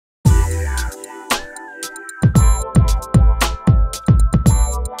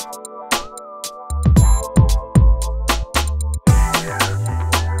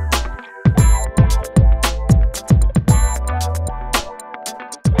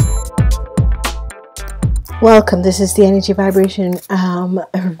Welcome. This is the energy vibration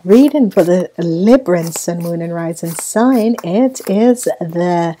reading for the Libra Sun, Moon, and Rising sign. It is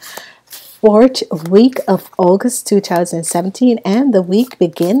the fourth week of August 2017, and the week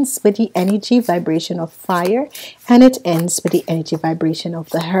begins with the energy vibration of fire and it ends with the energy vibration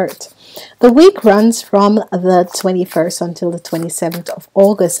of the heart. The week runs from the 21st until the 27th of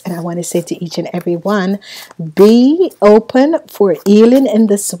August, and I want to say to each and every one, be open for healing in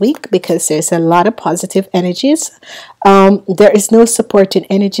this week because there's a lot of positive energies. There is no supporting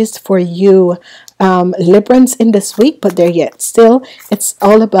energies for you Librans in this week, but there yet still it's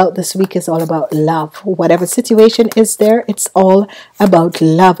all about, this week is all about love. Whatever situation is there, it's all about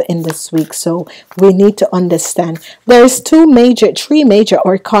love in this week. So we need to understand there's three major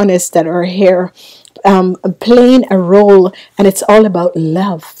arcanas that are here playing a role, and it's all about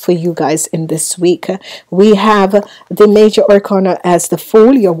love for you guys in this week. We have the major arcana as the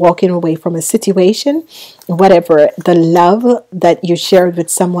Fool. You're walking away from a situation, whatever the love that you shared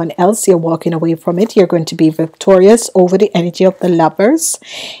with someone else, you're walking away from it. You're going to be victorious over the energy of the Lovers,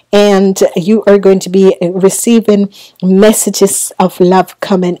 and you are going to be receiving messages of love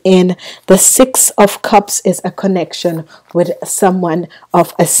coming in. The Six of Cups is a connection with someone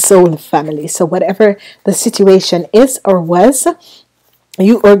of a soul family. So whatever the situation is or was,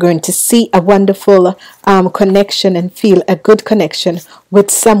 you are going to see a wonderful connection and feel a good connection with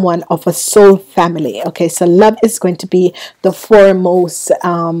someone of a soul family. Okay, so love is going to be the foremost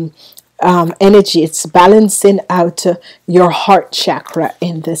energy. It's balancing out your heart chakra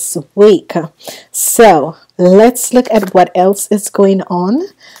in this week. So let's look at what else is going on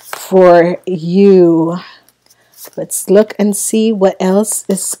for you. Let's look and see what else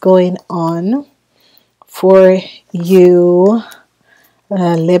is going on for you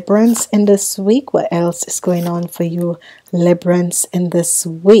Librans in this week. What else is going on for you Librans in this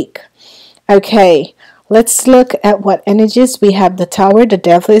week? Okay, let's look at what energies we have. The Tower, the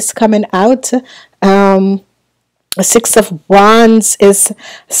Devil is coming out. Six of Wands is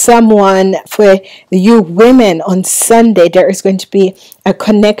someone for you women. On Sunday there is going to be a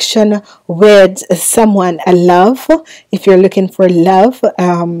connection with someone, a love. If you're looking for love,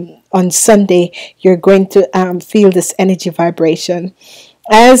 on Sunday you're going to feel this energy vibration.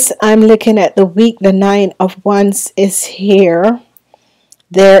 As I'm looking at the week, the Nine of Wands is here.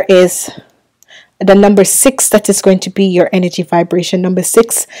 There is the number 6 that is going to be your energy vibration. Number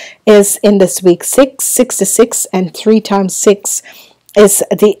 6 is in this week. 666, and 3 times 6 is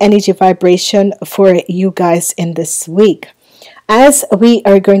the energy vibration for you guys in this week. As we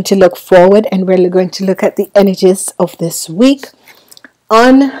are going to look forward, and we're going to look at the energies of this week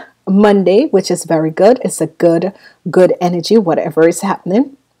on Monday, which is very good. It's a good energy, whatever is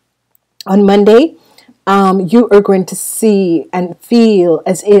happening on Monday. You are going to see and feel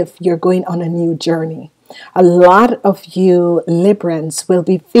as if you're going on a new journey. A lot of you Librans will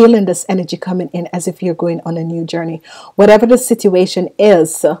be feeling this energy coming in as if you're going on a new journey. Whatever the situation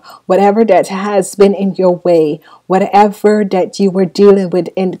is, whatever that has been in your way, whatever that you were dealing with,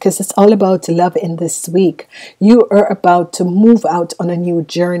 because it's all about love in this week, you are about to move out on a new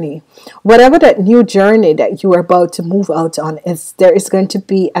journey. Whatever that new journey that you are about to move out on is, there is going to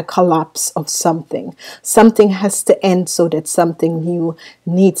be a collapse of something. Something has to end so that something new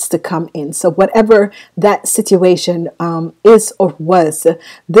needs to come in. So whatever that situation is or was,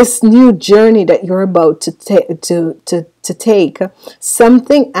 this new journey that you're about to take,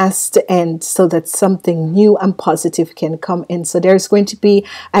 something has to end so that something new and positive can come in. So there's going to be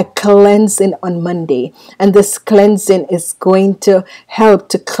a cleansing on Monday, and this cleansing is going to help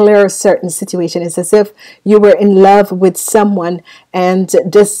to clear certain situations. It's as if you were in love with someone, and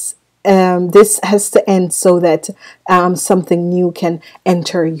this has to end so that something new can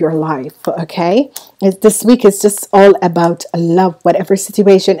enter your life. Okay, this week is just all about love. Whatever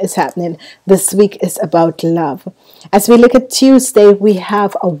situation is happening, this week is about love. As we look at Tuesday, we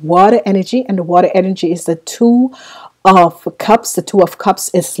have a water energy, and the water energy is the Two of Cups. The Two of Cups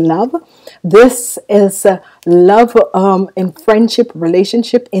is love. This is love in friendship,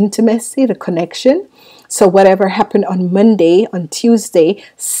 relationship, intimacy, the connection. So whatever happened on Monday, on Tuesday,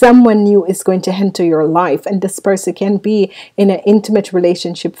 someone new is going to enter your life. And this person can be in an intimate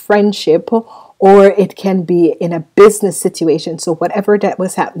relationship, friendship, or it can be in a business situation. So whatever that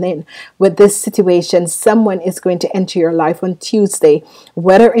was happening with this situation, someone is going to enter your life on Tuesday,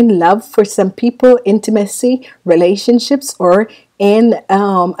 whether in love for some people, intimacy, relationships, or in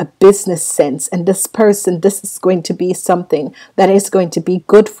a business sense. And this person, this is going to be something that is going to be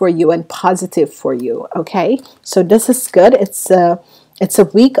good for you and positive for you. Okay, so this is good. It's It's a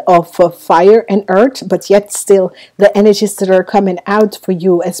week of fire and earth, but yet still the energies that are coming out for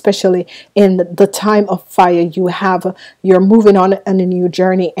you, especially in the time of fire, you're moving on a new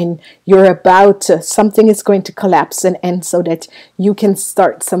journey, and you're about something is going to collapse and end so that you can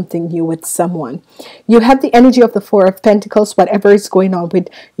start something new with someone. You have the energy of the Four of Pentacles, whatever is going on with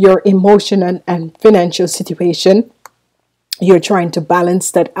your emotional and financial situation. You're trying to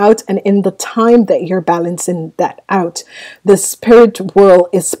balance that out, and in the time that you're balancing that out, the spirit world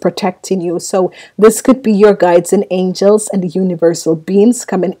is protecting you. So this could be your guides and angels and the universal beings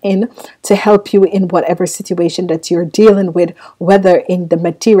coming in to help you in whatever situation that you're dealing with, whether in the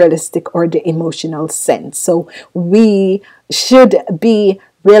materialistic or the emotional sense. So we should be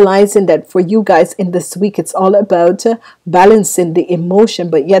realizing that for you guys in this week, it's all about balancing the emotion,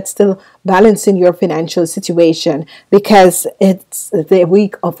 but yet still balancing your financial situation, because it's the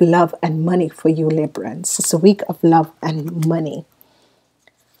week of love and money for you, Librans. It's a week of love and money.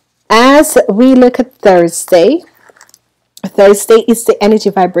 As we look at Thursday, Thursday is the energy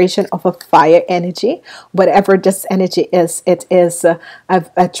vibration of a fire energy. Whatever this energy is, it is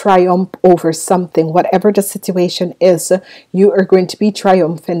a triumph over something. Whatever the situation is, you are going to be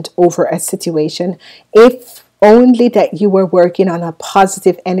triumphant over a situation. If only that you were working on a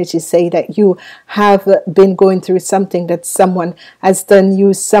positive energy, say that you have been going through something, that someone has done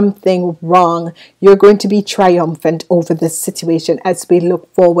you something wrong, you're going to be triumphant over this situation. As we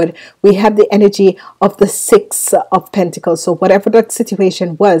look forward, we have the energy of the Six of Pentacles. So whatever that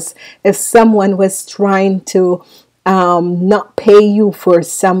situation was, if someone was trying to not pay you for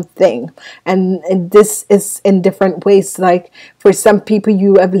something, and this is in different ways, like for some people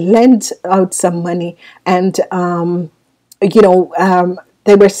you have lent out some money, and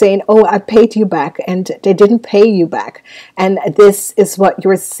they were saying, oh, I paid you back, and they didn't pay you back. And this is what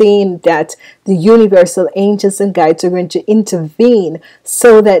you're seeing, that the universal angels and guides are going to intervene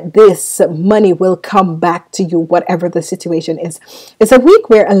so that this money will come back to you, whatever the situation is. It's a week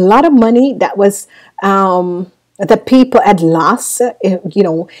where a lot of money that was the people had lost,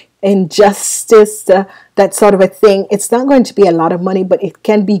 injustice, that sort of a thing. It's not going to be a lot of money, but it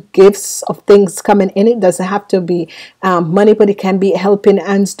can be gifts of things coming in. It doesn't have to be money, but it can be helping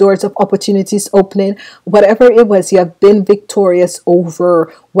hands, doors of opportunities opening. Whatever it was, you have been victorious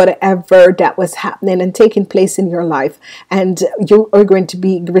over whatever that was happening and taking place in your life, and you are going to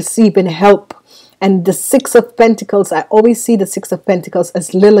be receiving help. And the Six of Pentacles, I always see the Six of Pentacles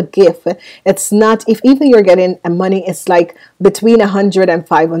as little gift. It's not, if even you're getting money, it's like between $100 and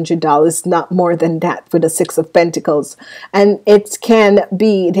 $500, not more than that for the Six of Pentacles. And it can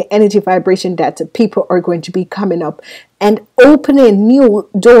be the energy vibration that people are going to be coming up and opening new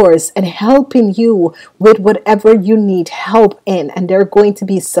doors and helping you with whatever you need help in, and they're going to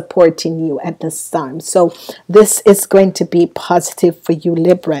be supporting you at this time. So this is going to be positive for you,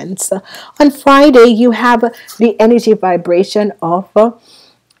 Librans. On Friday, you have the energy vibration of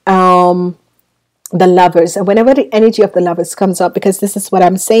the Lovers. And whenever the energy of the Lovers comes up, because this is what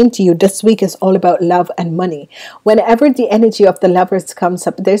I'm saying to you, this week is all about love and money. Whenever the energy of the Lovers comes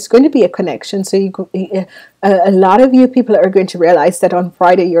up, there's going to be a connection. So a lot of you people are going to realize that on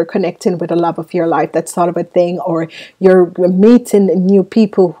Friday you're connecting with the love of your life. That's sort of a thing, or you're meeting new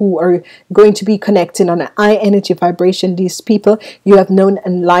people who are going to be connecting on an high energy vibration. These people you have known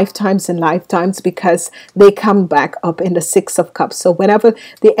in lifetimes and lifetimes, because they come back up in the Six of Cups. So whenever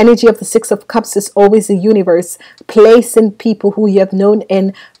the energy of the Six of Cups is always the universe placing people who you have known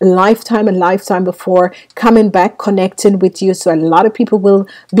in lifetime and lifetime before coming back, connecting with you. So a lot of people will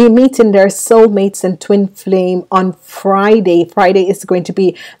be meeting their soulmates and twin flame on Friday. Friday is going to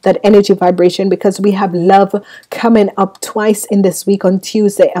be that energy vibration, because we have love coming up twice in this week, on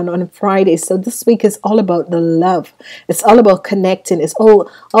Tuesday and on Friday. So this week is all about the love. It's all about connecting. It's all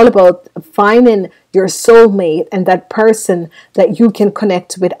about finding your soulmate and that person that you can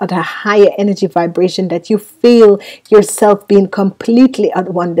connect with at a higher energy vibration, that you feel yourself being completely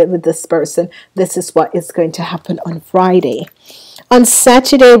at one with this person. This is what is going to happen on Friday. On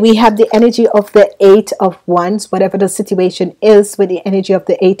Saturday, we have the energy of the Eight of Wands. Whatever the situation is with the energy of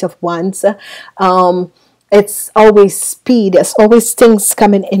the Eight of Wands, it's always speed. There's always things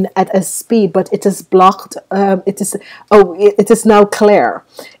coming in at a speed, but it is blocked. It is now clear.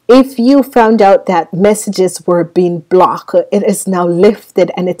 If you found out that messages were being blocked, it is now lifted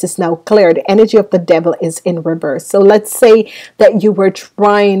and it is now clear. The energy of the Devil is in reverse. So let's say that you were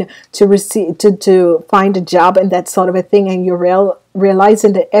trying to receive, to find a job and that sort of a thing, and you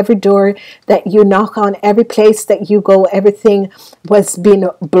realizing that every door that you knock on, every place that you go, everything was being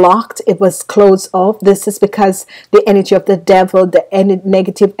blocked. It was closed off. This is because the energy of the devil, the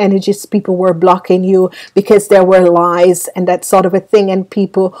negative energies, people were blocking you because there were lies and that sort of a thing, and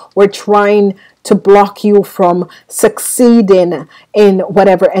people were trying to block you from succeeding in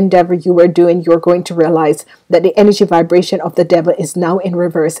whatever endeavor you were doing. You're going to realize that the energy vibration of the devil is now in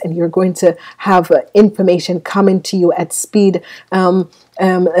reverse, and you're going to have information coming to you at speed.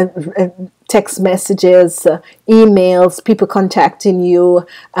 Text messages, emails, people contacting you,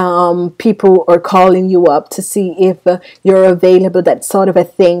 people are calling you up to see if you're available, that sort of a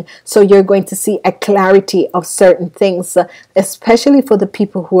thing. So you're going to see a clarity of certain things, especially for the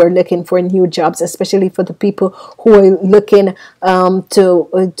people who are looking for new jobs, especially for the people who are looking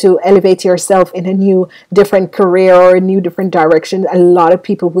to elevate yourself in a new, different career or a new, different direction. A lot of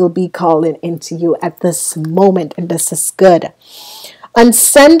people will be calling into you at this moment, and this is good. On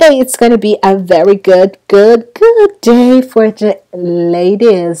Sunday, it's going to be a very good day for the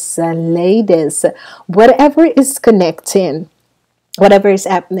ladies. Ladies, whatever is connecting, whatever is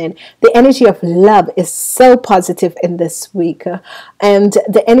happening, the energy of love is so positive in this week, and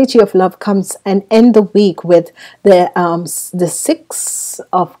the energy of love comes and end the week with the Six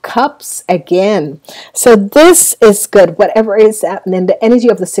of Cups again. So this is good. Whatever is happening, the energy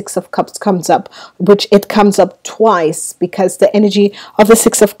of the Six of Cups comes up, which it comes up twice because the energy of the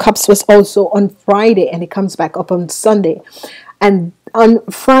Six of Cups was also on Friday, and it comes back up on Sunday. And on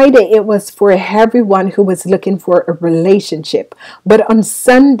Friday, it was for everyone who was looking for a relationship. But on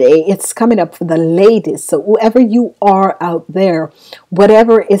Sunday, it's coming up for the ladies. So whoever you are out there,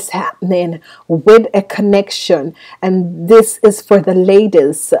 whatever is happening with a connection, and this is for the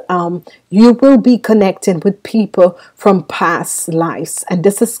ladies, you will be connecting with people from past lives. And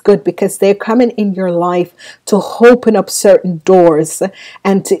this is good because they're coming in your life to open up certain doors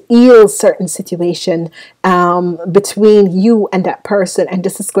and to heal certain situation between you and that person. And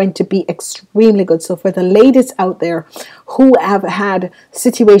this is going to be extremely good. So for the ladies out there who have had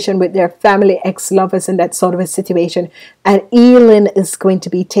situation with their family, ex-lovers, and that sort of a situation, and healing is going to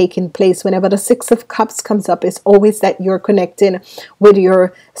be taking place. Whenever the Six of Cups comes up, it's always that you're connecting with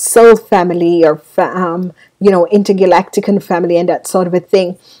your soul family, or intergalactic family, and that sort of a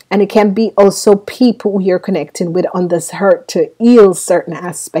thing. And it can be also people you're connecting with on this earth to heal certain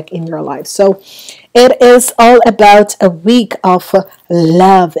aspect in your life. So it is all about a week of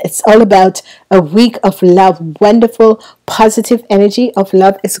love. It's all about a week of love. Wonderful, positive energy of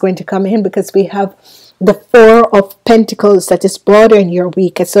love is going to come in because we have the Four of Pentacles that is broader in your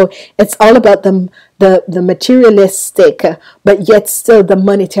week. So it's all about the materialistic, but yet still the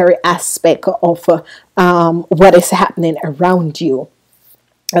monetary aspect of what is happening around you.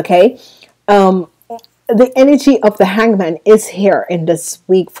 Okay. The energy of the Hangman is here in this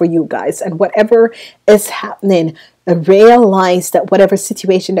week for you guys, and whatever is happening, realize that whatever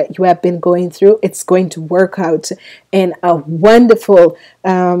situation that you have been going through, it's going to work out in a wonderful,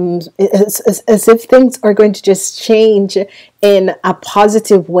 as if things are going to just change in a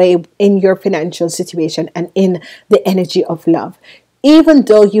positive way in your financial situation and in the energy of love. Even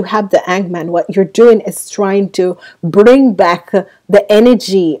though you have the Hangman, what you're doing is trying to bring back the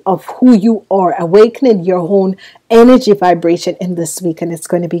energy of who you are, awakening your own energy vibration in this week, and it's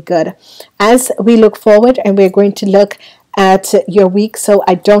going to be good. As we look forward, and we're going to look at your week, so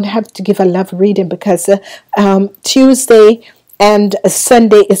I don't have to give a love reading because Tuesday and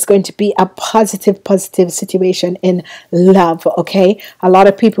Sunday is going to be a positive situation in love, okay? A lot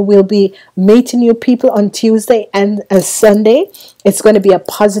of people will be meeting new people on Tuesday and Sunday. It's going to be a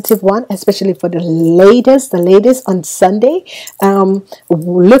positive one, especially for the ladies on Sunday.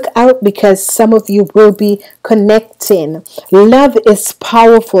 Look out because some of you will be connecting. Love is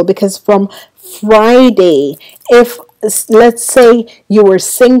powerful because from Friday, if let's say you were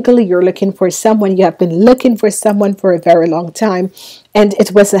single, you're looking for someone, you have been looking for someone for a very long time, and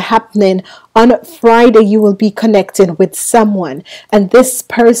it was happening on Friday, you will be connecting with someone, and this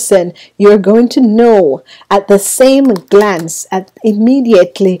person you're going to know at the same glance, at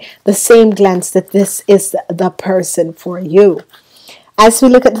immediately the same glance, that this is the person for you. As we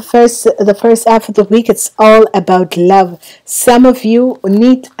look at the first half of the week, it's all about love. Some of you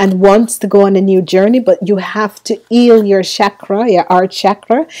need and wants to go on a new journey, but you have to heal your chakra, your heart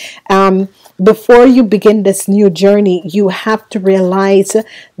chakra. Before you begin this new journey, you have to realize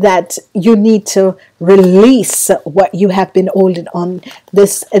that you need to release what you have been holding on.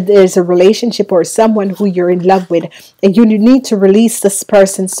 There's a relationship or someone who you're in love with, and you need to release this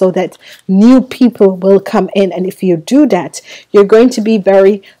person so that new people will come in. And if you do that, you're going to be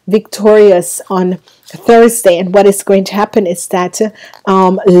very victorious on Thursday, and what is going to happen is that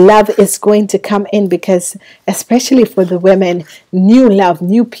love is going to come in, because especially for the women, new love,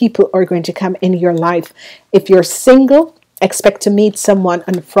 new people are going to come in your life. If you're single, expect to meet someone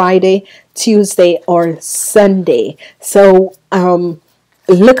on Friday, Tuesday, or Sunday. So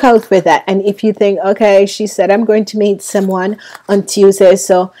look out for that. And if you think, okay, she said I'm going to meet someone on Tuesday,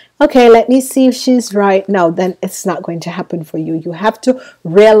 so okay, let me see if she's right. No, then it's not going to happen for you. You have to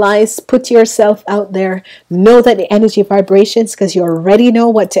realize, put yourself out there, know that the energy vibrations, because you already know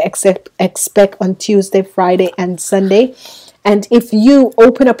what to expect on Tuesday, Friday, and Sunday. And if you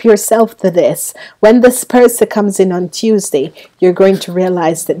open up yourself to this, when this person comes in on Tuesday, you're going to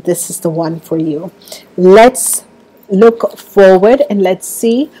realize that this is the one for you. Let's look forward and let's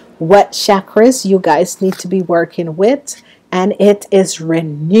see what chakras you guys need to be working with. And it is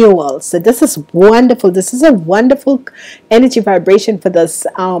renewal. So this is wonderful. This is a wonderful energy vibration for this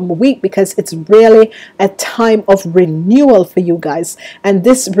week, because it's really a time of renewal for you guys. And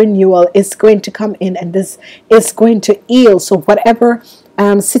this renewal is going to come in, and this is going to heal. So whatever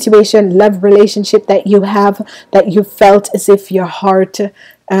situation, love, relationship that you have, that you felt as if your heart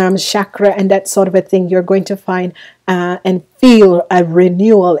chakra and that sort of a thing, you're going to find and feel a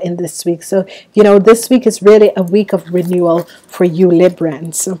renewal in this week. So this week is really a week of renewal for you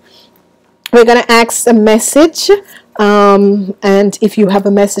Librans. We're going to ask a message, and if you have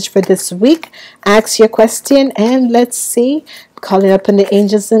a message for this week, ask your question, and let's see, calling up on the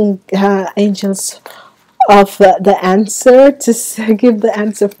angels and angels of the answer to give the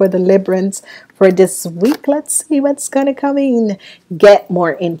answer for the Librans for this week. Let's see what's going to come in. Get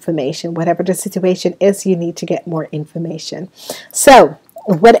more information. Whatever the situation is, you need to get more information. So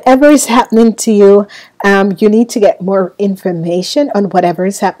whatever is happening to you, you need to get more information on whatever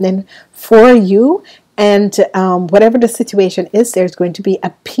is happening for you. And whatever the situation is, there's going to be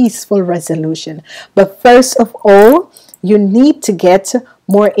a peaceful resolution. But first of all, you need to get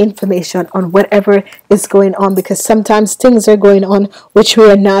more information on whatever is going on, because sometimes things are going on which we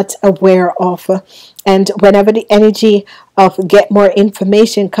are not aware of. And whenever the energy of get more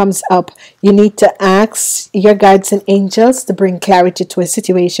information comes up, you need to ask your guides and angels to bring clarity to a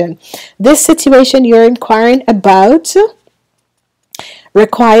situation. This situation you're inquiring about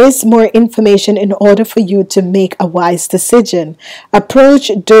requires more information in order for you to make a wise decision.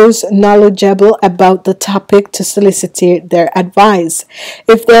 Approach those knowledgeable about the topic to solicit their advice.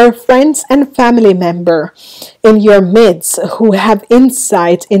 If there are friends and family members in your midst who have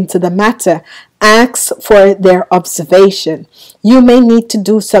insight into the matter, ask for their observation. You may need to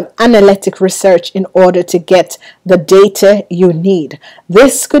do some analytic research in order to get the data you need.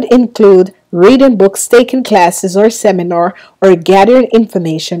 This could include reading books, taking classes or seminar, or gathering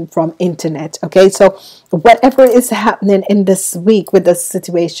information from internet. Okay, so whatever is happening in this week with this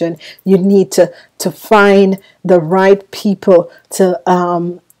situation, you need to find the right people to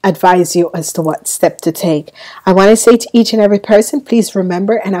advise you as to what step to take. I want to say to each and every person, please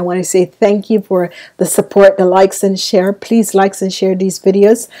remember, and I want to say thank you for the support, the likes and share. Please likes and share these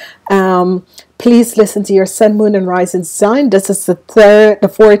videos. Please listen to your sun, moon, and rising sign. This is the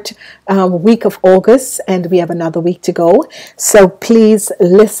fourth week of August, and we have another week to go. So please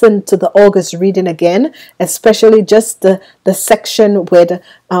listen to the August reading again, especially just the section with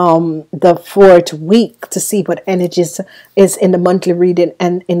the fourth week, to see what energies is in the monthly reading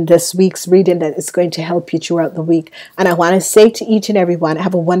and in this week's reading that is going to help you throughout the week. And I want to say to each and every one,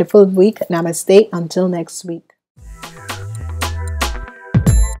 have a wonderful week. Namaste. Until next week.